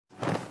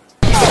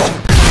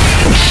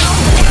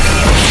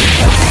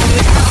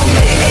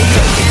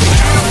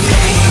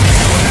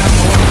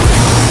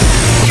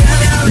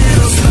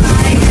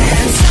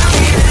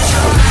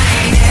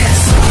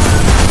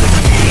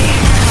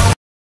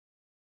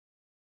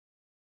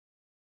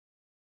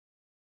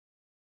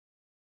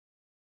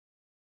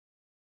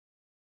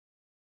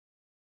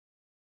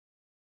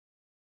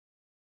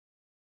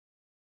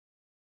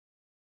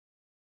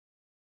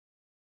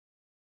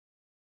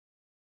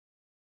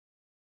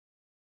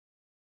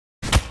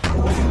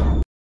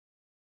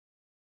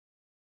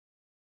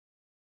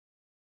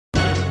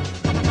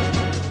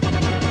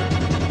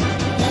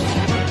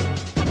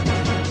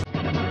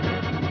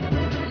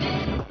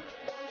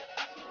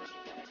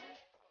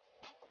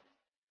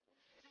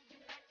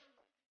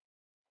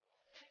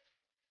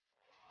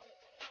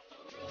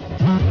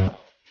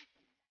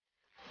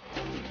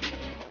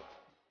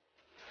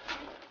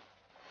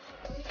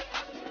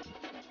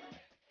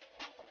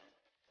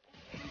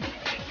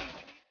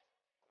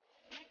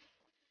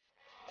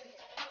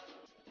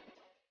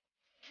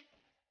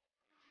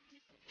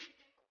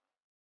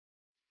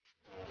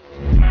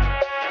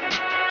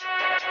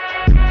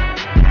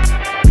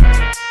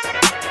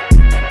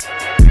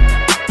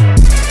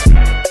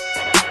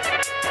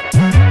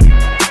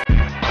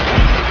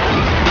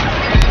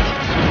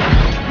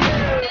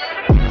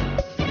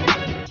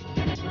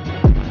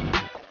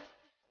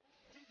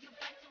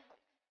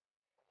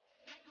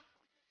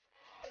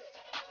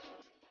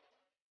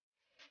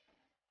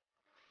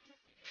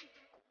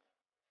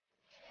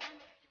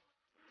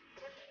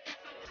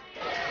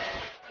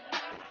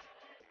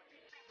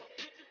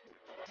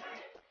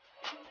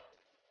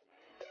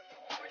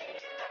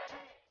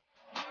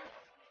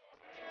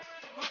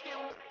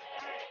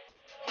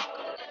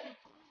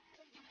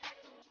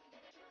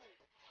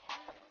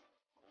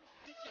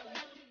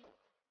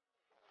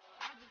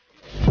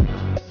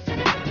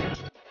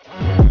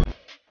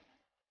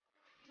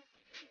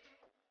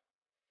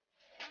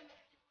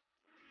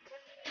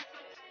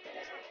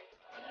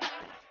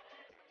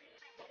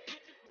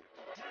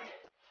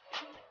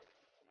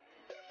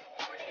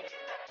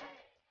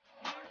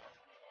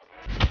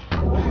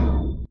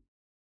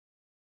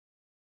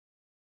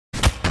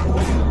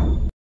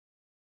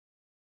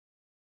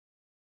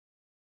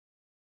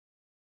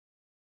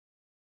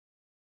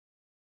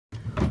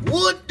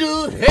What the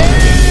hell?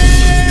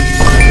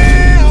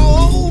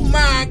 Oh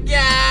my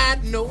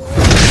God, no.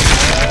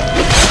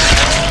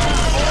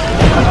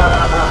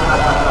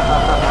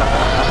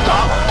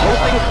 Stop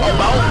posting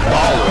about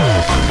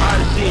ballers. I'm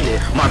tired of seeing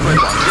it. My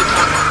friends are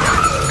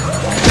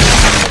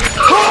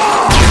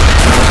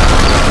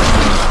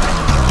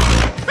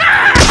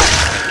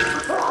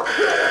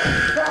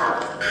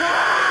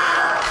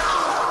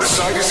The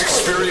site is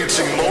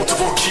experiencing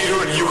multiple Keter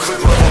and Euclid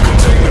level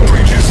containment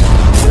breaches.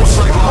 Full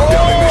site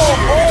lockdown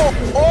initiated.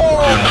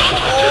 Do not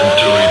attempt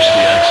to reach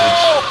the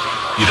exits.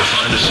 Either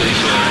find a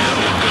safe area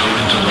or go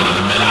into one of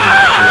the many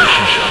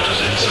evacuation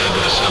shelters inside the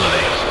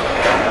facility.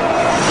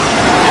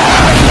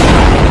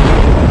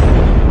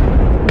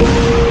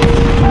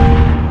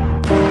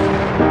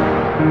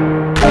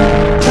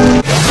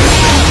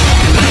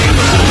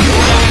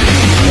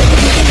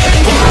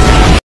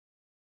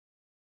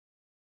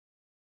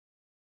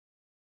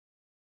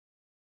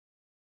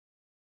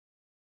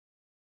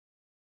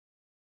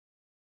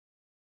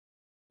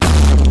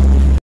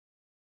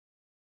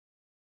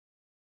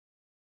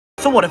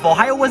 So what if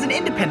Ohio was an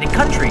independent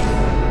country?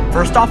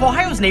 First off,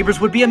 Ohio's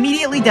neighbors would be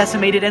immediately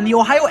decimated and the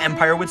Ohio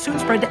Empire would soon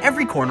spread to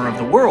every corner of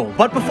the world.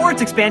 But before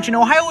its expansion,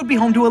 Ohio would be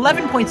home to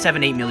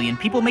 11.78 million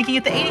people, making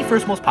it the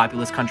 81st most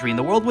populous country in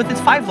the world, with its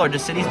 5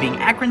 largest cities being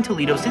Akron,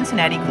 Toledo,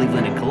 Cincinnati,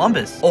 Cleveland, and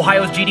Columbus.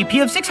 Ohio's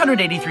GDP of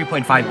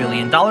 $683.5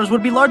 billion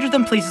would be larger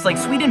than places like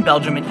Sweden,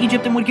 Belgium, and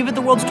Egypt, and would give it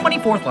the world's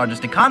 24th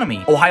largest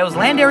economy. Ohio's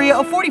land area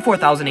of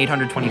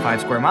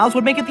 44,825 square miles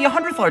would make it the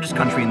 100th largest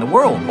country in the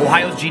world.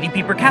 Ohio's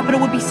GDP per capita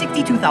would be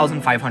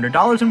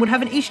 $62,500 and would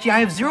have an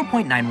HDI of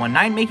 0.919,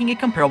 making it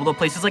comparable to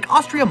places like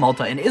Austria,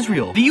 Malta, and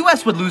Israel. The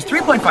US would lose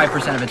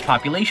 3.5% of its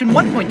population,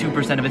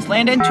 1.2% of its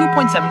land, and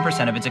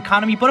 2.7% of its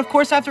economy, but of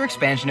course after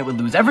expansion it would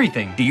lose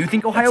everything. Do you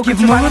think Ohio could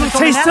survive on its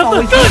own? Taste of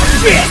the good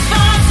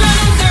shit!